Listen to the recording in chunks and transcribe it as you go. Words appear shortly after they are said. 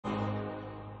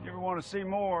want to see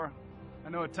more, I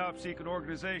know a top-secret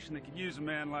organization that could use a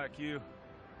man like you.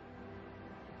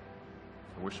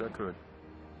 I wish I could.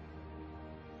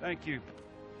 Thank you.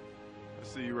 I'll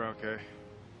see you around, Kay.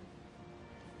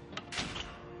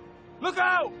 Look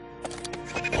out!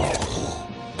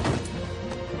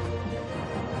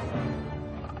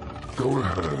 Go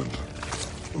ahead.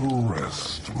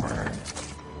 Arrest me.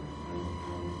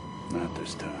 Not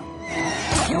this time.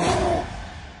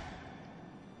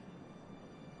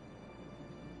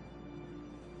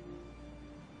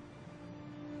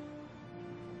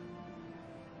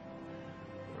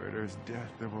 Where there's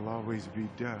death, there will always be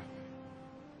death.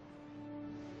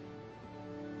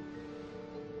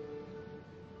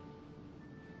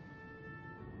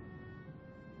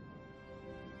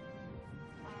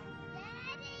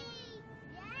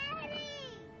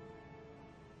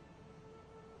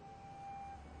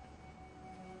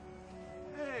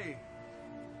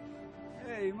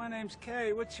 Hey, my name's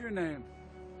Kay. What's your name?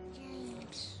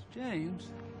 James.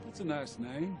 James? That's a nice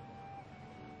name.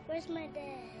 Where's my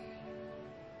dad?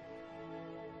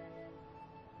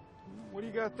 What do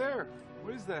you got there?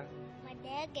 What is that? My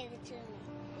dad gave it to me.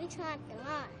 We talked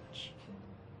lunch.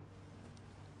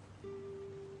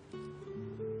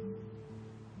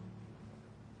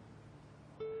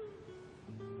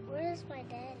 Where's my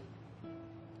daddy?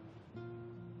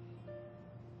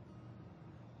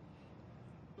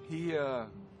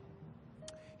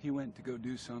 He went to go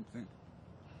do something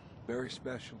very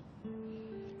special.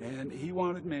 And he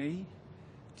wanted me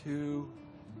to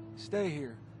stay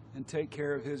here and take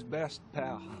care of his best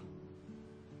pal.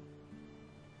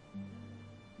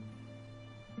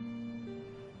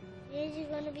 When's he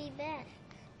gonna be back?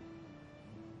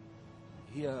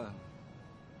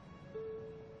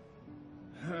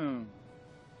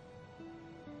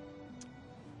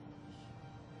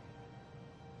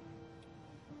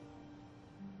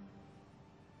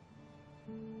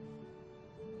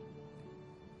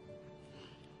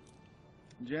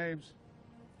 James,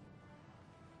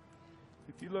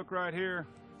 if you look right here,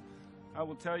 I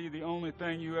will tell you the only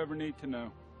thing you ever need to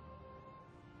know.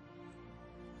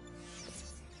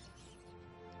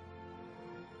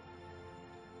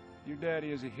 Your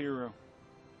daddy is a hero.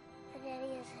 My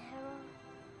daddy is a hero.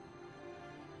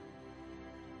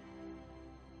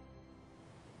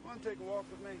 You want to take a walk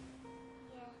with me?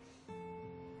 Yes.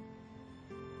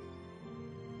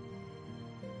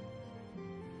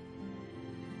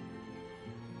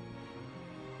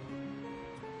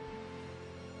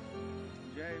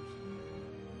 James.